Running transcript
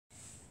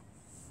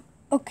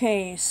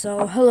Okay,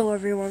 so hello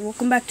everyone,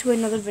 welcome back to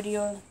another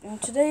video, and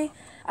today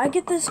I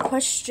get this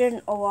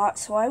question a lot,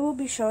 so I will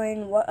be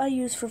showing what I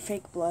use for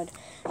fake blood.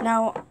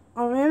 Now,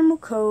 on Animal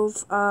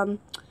Cove,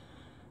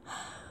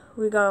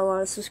 we got a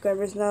lot of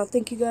subscribers now,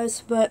 thank you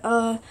guys, but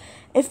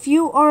if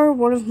you are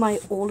one of my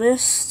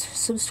oldest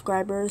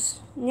subscribers,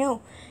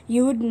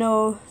 you would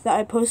know that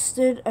I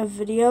posted a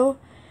video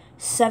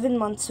 7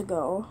 months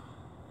ago,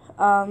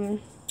 and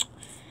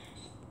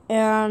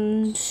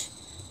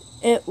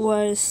it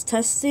was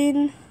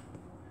testing.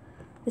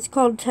 It's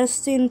called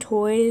testing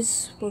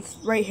toys with,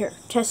 right here,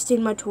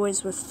 testing my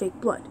toys with fake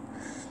blood.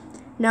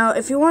 Now,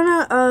 if you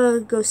wanna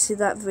go see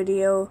that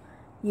video,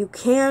 you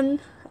can.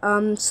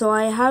 So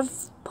I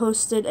have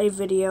posted a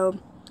video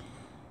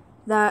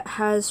that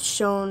has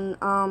shown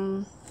how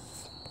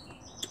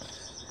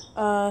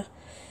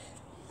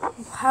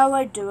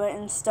I do it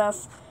and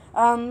stuff.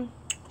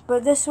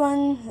 But this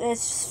one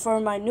is for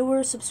my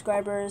newer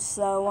subscribers,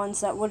 the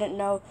ones that wouldn't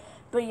know.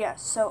 But yeah,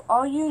 so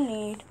all you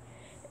need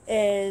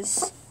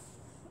is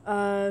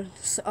a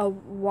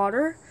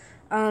water,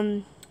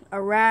 a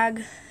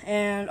rag,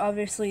 and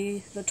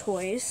obviously the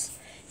toys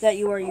that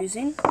you are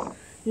using.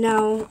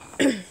 Now,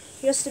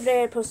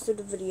 yesterday I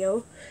posted a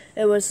video.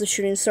 It was the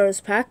Shooting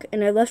Stars pack,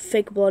 and I left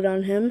fake blood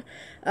on him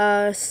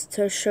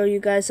to show you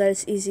guys that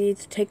it's easy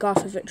to take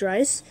off if it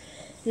dries.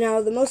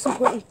 Now, the most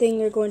important thing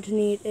you're going to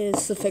need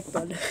is the fake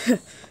blood.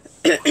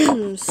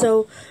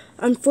 So,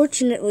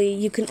 unfortunately,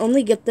 you can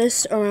only get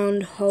this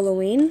around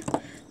Halloween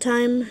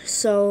time,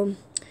 so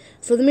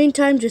for the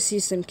meantime, just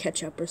use some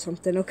ketchup or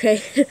something,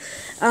 okay?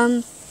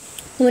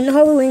 When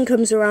Halloween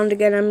comes around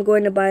again, I'm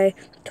going to buy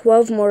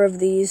 12 more of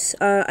these.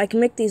 I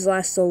can make these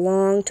last a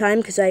long time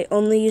because I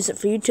only use it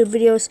for YouTube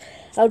videos.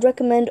 I would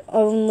recommend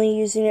only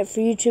using it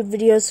for YouTube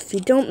videos if you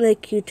don't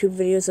make YouTube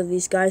videos of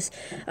these guys.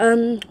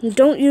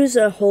 Don't use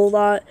a whole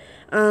lot.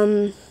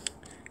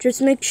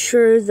 Just make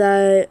sure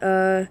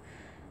that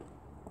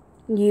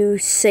you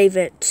save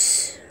it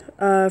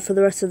for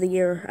the rest of the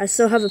year. I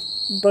still have a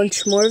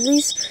bunch more of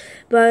these,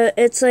 but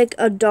it's like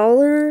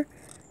 $1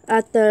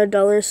 at the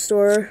dollar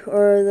store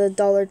or the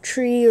Dollar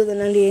Tree or the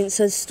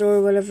 98-cent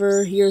store,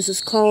 whatever yours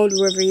is called,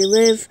 wherever you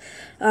live.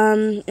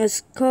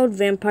 It's called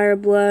Vampire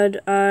Blood.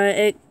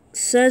 It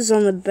says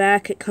on the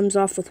back it comes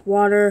off with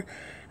water.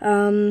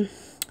 But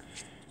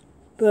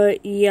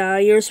yeah,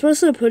 you're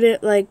supposed to put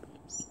it like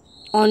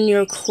on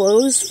your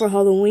clothes for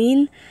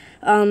Halloween.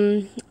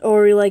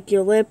 Or like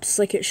your lips,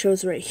 like it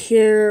shows right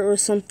here or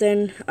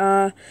something.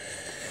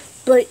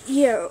 But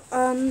yeah,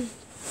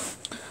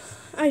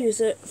 I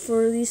use it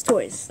for these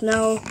toys.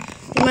 Now,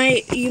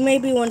 you may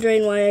be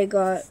wondering why I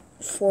got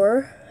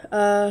 4.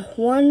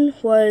 One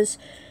was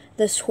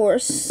this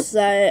horse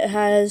that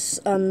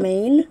has a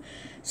mane,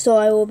 so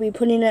I will be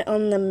putting it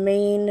on the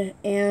mane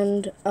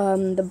and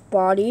the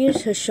body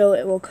to show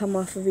it will come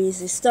off of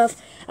easy stuff.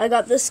 I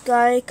got this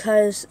guy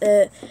because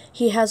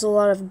he has a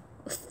lot of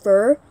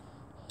fur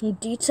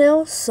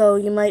detail, so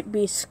you might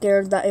be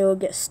scared that it will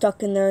get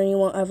stuck in there and you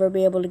won't ever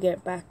be able to get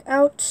it back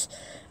out.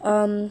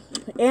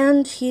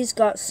 And he's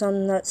got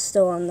some that's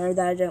still on there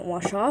that I didn't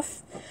wash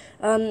off.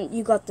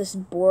 You got this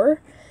boar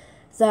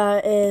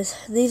that is,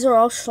 these are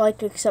all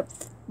Schleich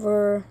except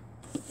for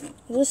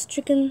this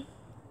chicken.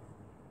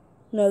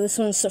 No, this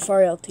one's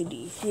Safari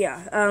Ltd.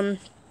 Yeah.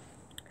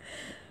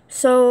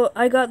 So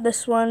I got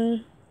this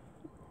one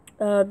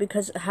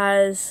because it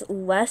has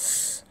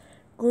less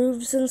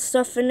grooves and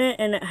stuff in it,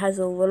 and it has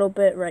a little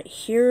bit right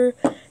here,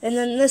 and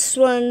then this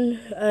one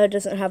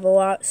doesn't have a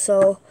lot.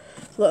 So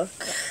look,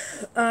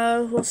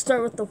 we'll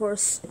start with the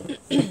horse.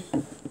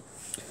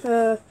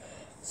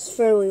 It's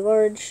fairly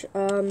large.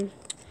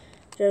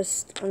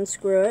 Just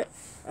unscrew it,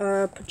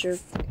 put your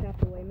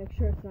cap away, make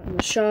sure it's not in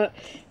the shot,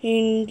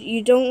 and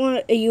you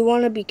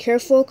want to be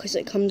careful because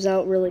it comes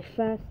out really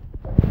fast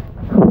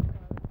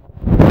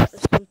or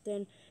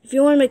something. If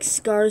you want to make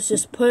scars,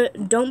 just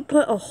don't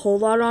put a whole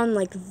lot on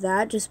like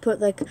that. Just put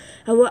like,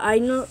 what I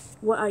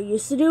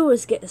used to do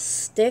was get a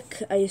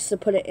stick. I used to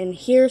put it in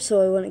here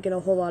so I wouldn't get a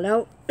whole lot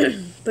out.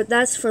 But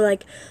that's for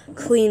like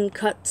clean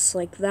cuts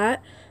like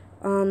that.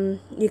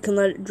 You can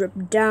let it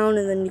drip down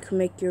and then you can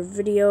make your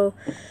video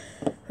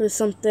or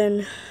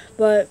something.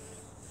 But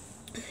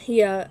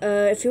yeah,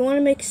 if you want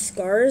to make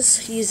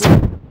scars, use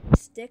a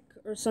stick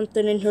or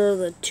something in here,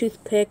 the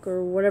toothpick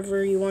or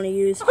whatever you want to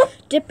use.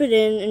 Dip it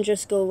in and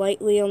just go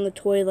lightly on the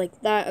toy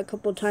like that a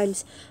couple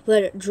times.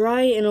 Let it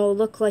dry and it'll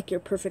look like your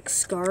perfect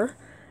scar.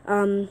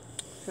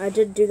 I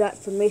did do that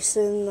for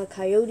Mason the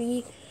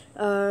Coyote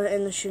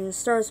in the Shooting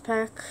Stars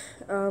pack.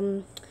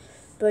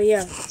 But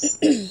yeah,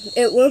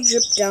 it will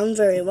drip down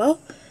very well.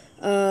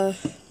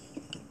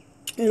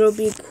 It'll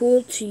be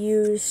cool to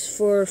use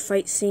for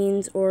fight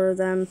scenes or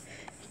them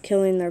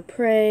killing their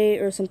prey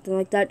or something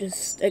like that.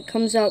 It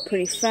comes out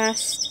pretty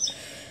fast,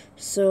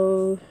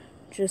 so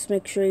just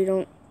make sure you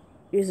don't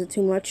use it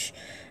too much.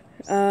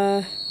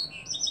 Now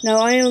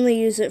I only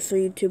use it for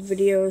YouTube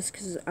videos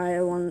because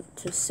I want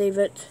to save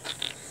it.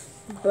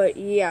 But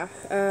yeah,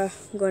 I'm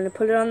going to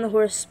put it on the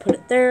horse, put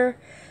it there.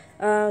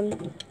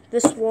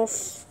 This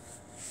wolf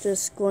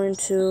just going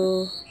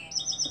to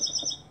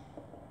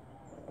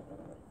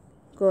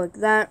go like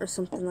that or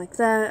something like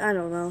that. I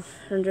don't know.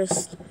 I'm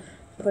just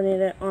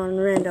putting it on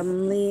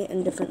randomly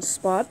in different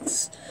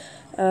spots.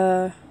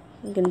 I'm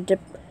gonna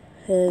dip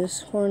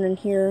his horn in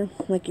here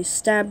like you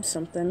stabbed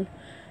something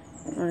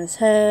on his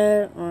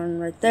head, on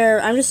right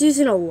there. I'm just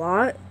using a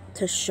lot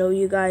to show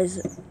you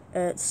guys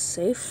it's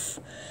safe.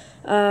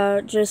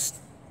 Just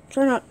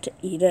try not to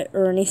eat it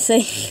or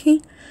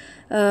anything.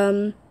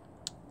 But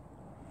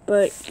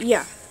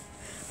yeah.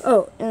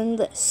 Oh, and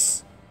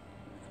this.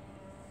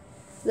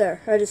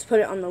 There, I just put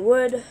it on the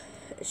wood.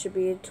 It should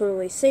be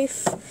totally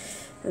safe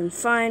and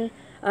fine.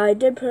 I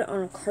did put it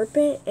on a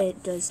carpet.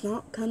 It does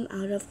not come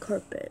out of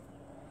carpet.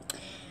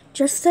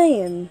 Just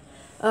saying.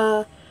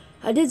 I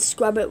did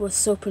scrub it with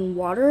soap and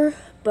water,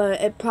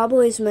 but it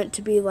probably is meant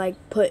to be like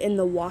put in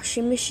the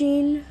washing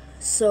machine.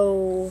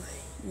 So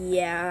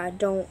yeah,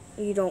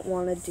 you don't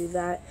want to do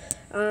that.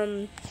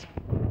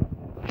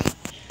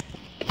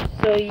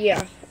 So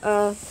yeah,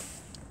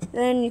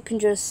 then you can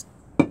just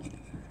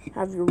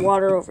have your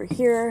water over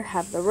here,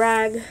 have the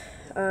rag,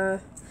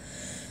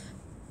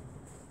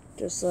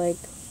 just like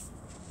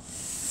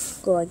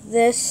go like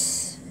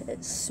this.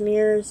 It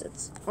smears,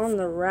 it's on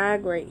the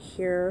rag right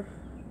here,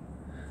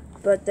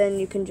 but then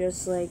you can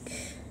just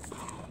like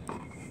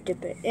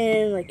dip it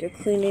in like you're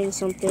cleaning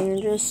something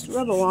and just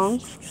rub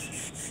along,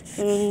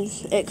 and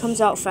it comes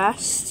out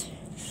fast.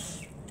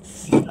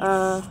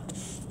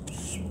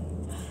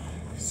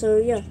 So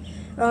yeah,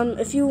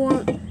 if you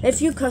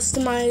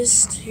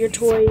customized your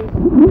toy,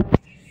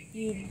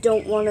 you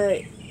don't want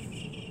to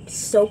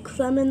soak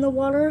them in the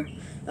water,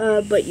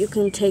 but you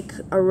can take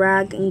a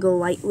rag and go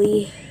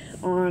lightly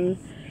on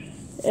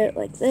it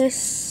like this.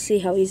 See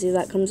how easy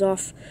that comes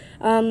off.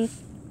 And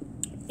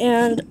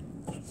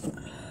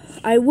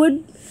I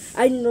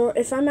know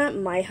if I'm at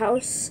my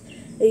house,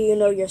 you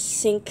know, your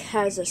sink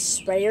has a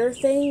sprayer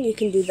thing, you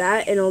can do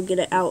that and it'll get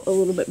it out a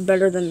little bit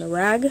better than the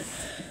rag.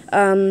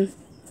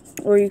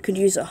 Or you could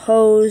use a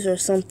hose or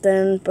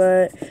something,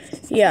 but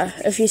yeah,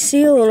 if you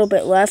see a little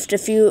bit left,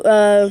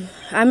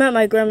 I'm at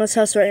my grandma's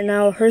house right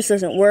now, hers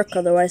doesn't work,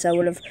 otherwise I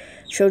would have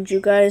showed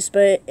you guys,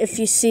 but if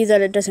you see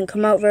that it doesn't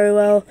come out very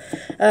well,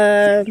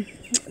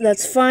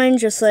 that's fine,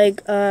 just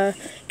like,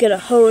 get a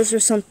hose or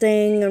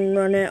something and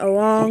run it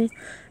along.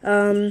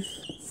 I'll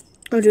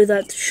do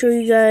that to show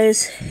you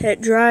guys. It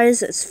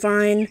dries, it's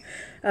fine,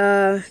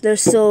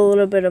 there's still a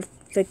little bit of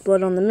thick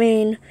blood on the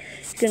main.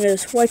 You can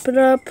just wipe it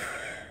up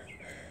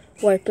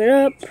like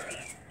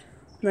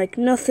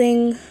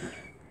nothing.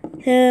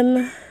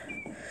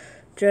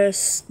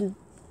 Just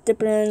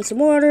dip it in some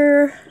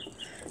water,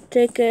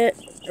 take it,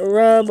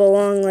 rub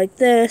along like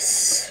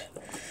this,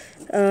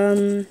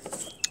 and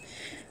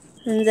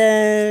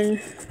then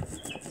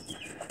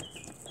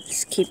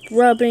just keep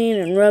rubbing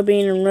and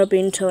rubbing and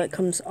rubbing until it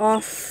comes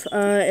off.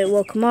 It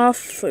will come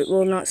off, it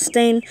will not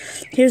stain.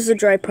 Here's the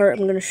dry part.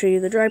 I'm going to show you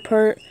the dry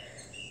part.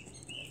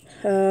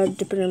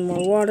 Dip it in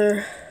more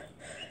water.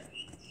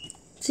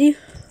 See?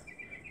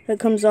 It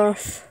comes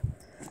off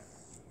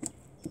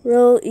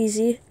real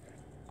easy,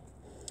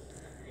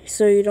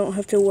 so you don't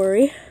have to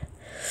worry.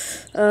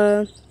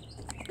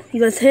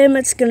 With him,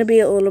 it's going to be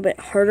a little bit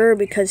harder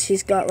because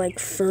he's got like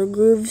fur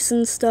grooves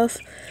and stuff.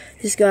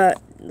 He's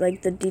got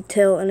like the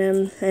detail in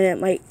him, and it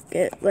might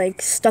get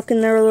like stuck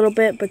in there a little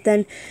bit, but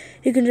then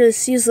you can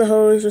just use the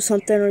hose or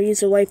something, or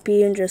use a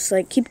wipey and just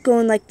like keep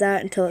going like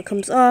that until it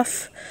comes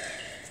off.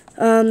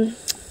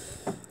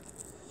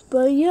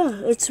 But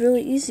yeah, it's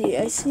really easy.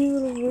 I see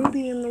little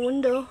Ruby in the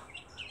window.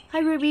 Hi,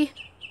 Ruby.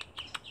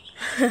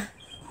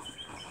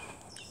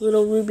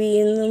 Little Ruby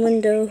in the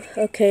window.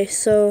 Okay,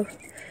 so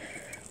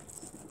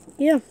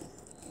yeah.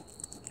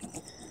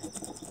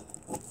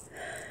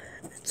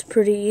 It's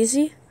pretty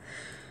easy.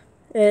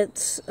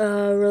 It's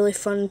really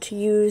fun to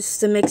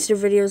use. It makes your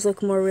videos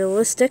look more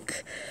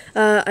realistic.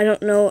 I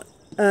don't know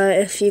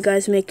if you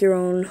guys make your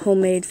own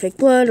homemade fake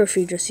blood, or if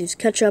you just use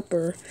ketchup,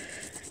 or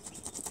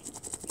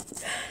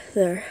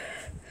there.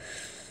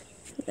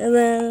 And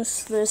then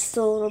there's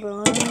still a little bit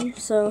on him,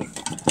 so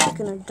I'm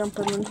gonna dump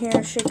him in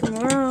here, shake him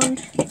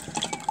around.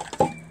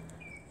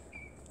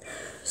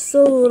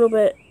 Still a little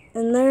bit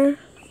in there,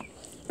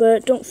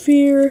 but don't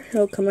fear,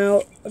 it'll come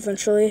out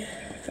eventually.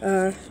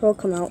 It'll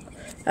come out.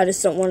 I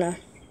just don't want to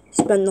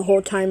spend the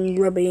whole time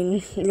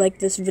rubbing like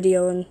this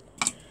video and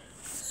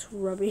just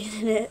rubbing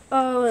in it.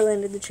 Oh, I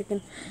landed the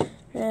chicken.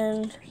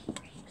 And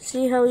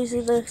see how easy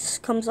this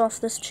comes off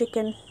this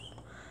chicken?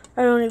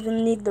 I don't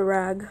even need the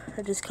rag.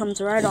 It just comes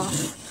right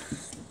off.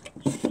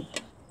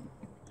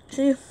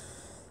 See?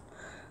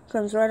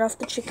 Comes right off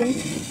the chicken.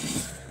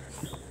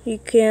 You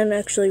can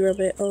actually rub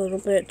it a little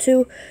bit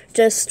too.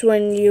 Just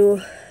when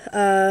you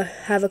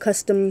have a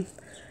custom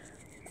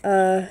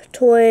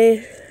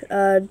toy,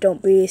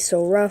 don't be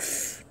so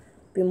rough.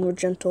 Be more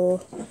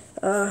gentle.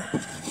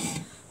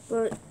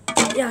 But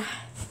yeah.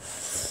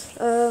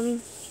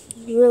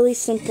 Really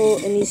simple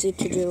and easy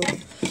to do.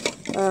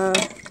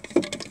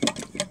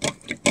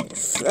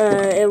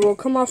 It will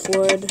come off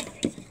wood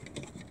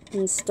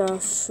and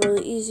stuff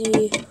really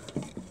easy.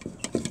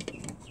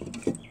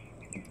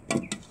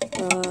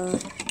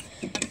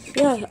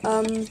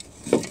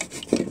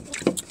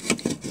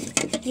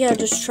 Yeah,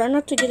 just try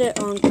not to get it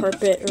on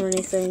carpet or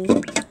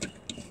anything.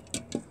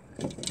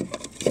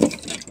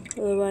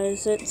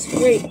 Otherwise, it's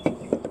great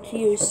to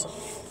use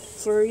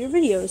for your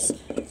videos.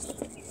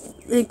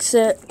 Makes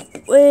it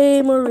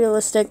way more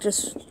realistic.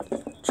 Just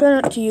try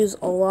not to use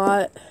a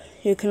lot.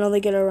 You can only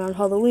get it around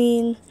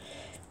Halloween.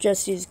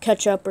 Just use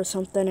ketchup or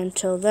something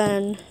until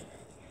then.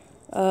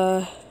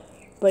 But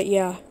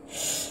yeah.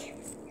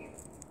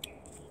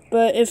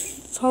 But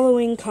if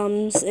Halloween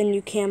comes and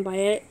you can buy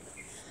it,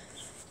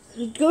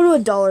 go to a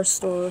dollar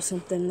store or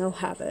something. They'll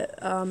have it.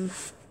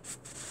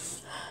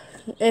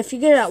 If you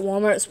get it at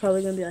Walmart, it's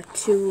probably gonna be like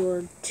 $2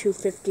 or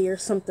 $2.50 or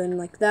something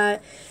like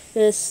that.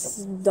 This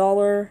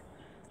dollar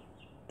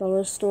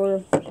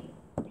store,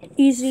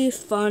 easy,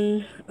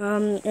 fun.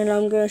 And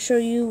I'm gonna show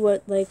you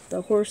what, like,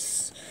 the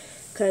horse,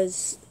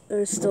 because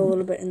there's still a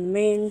little bit in the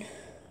main.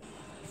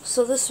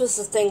 So this was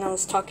the thing I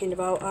was talking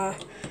about.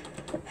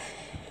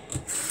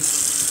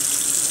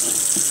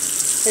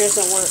 It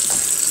doesn't work.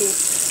 See,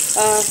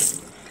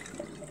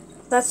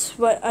 that's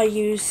what I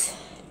use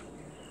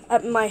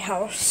at my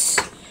house.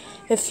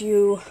 If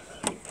you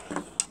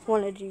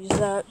wanted to use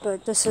that,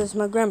 but this is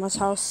my grandma's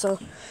house, so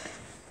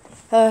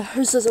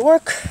hers doesn't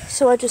work.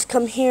 So I just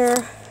come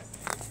here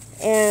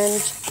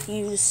and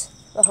use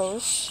the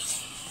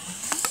hose,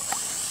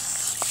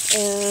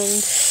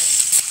 and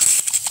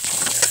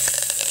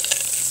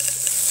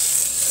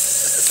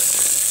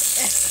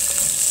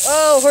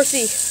oh,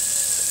 horsey!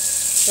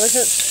 I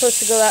wasn't supposed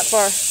to go that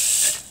far.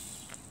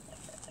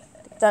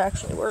 That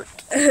actually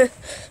worked.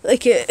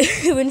 Like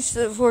when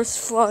the horse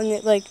flung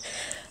it, like,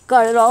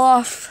 got it all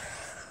off.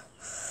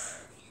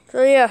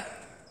 So yeah.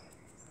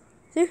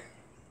 See?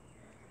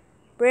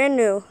 Brand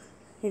new.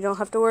 You don't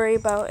have to worry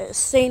about it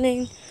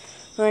staining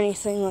or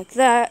anything like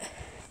that.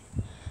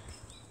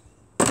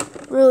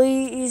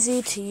 Really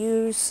easy to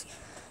use.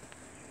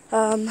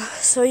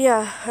 So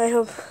yeah, I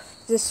hope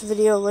this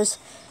video was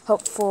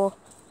helpful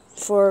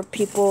for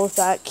people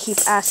that keep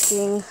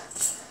asking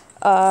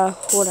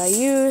what I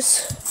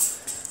use.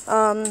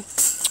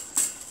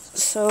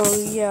 So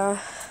yeah,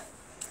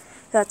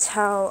 that's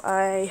how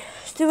I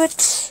do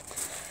it.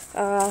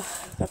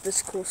 Got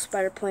this cool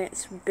spider plant,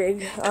 it's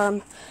big.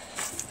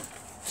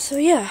 So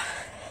yeah,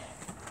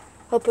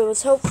 hope it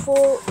was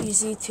helpful,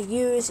 easy to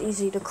use,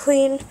 easy to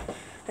clean,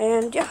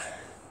 and yeah,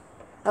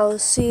 I'll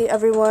see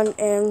everyone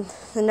in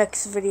the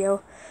next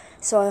video.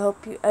 So I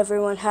hope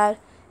everyone had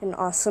an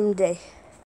awesome day.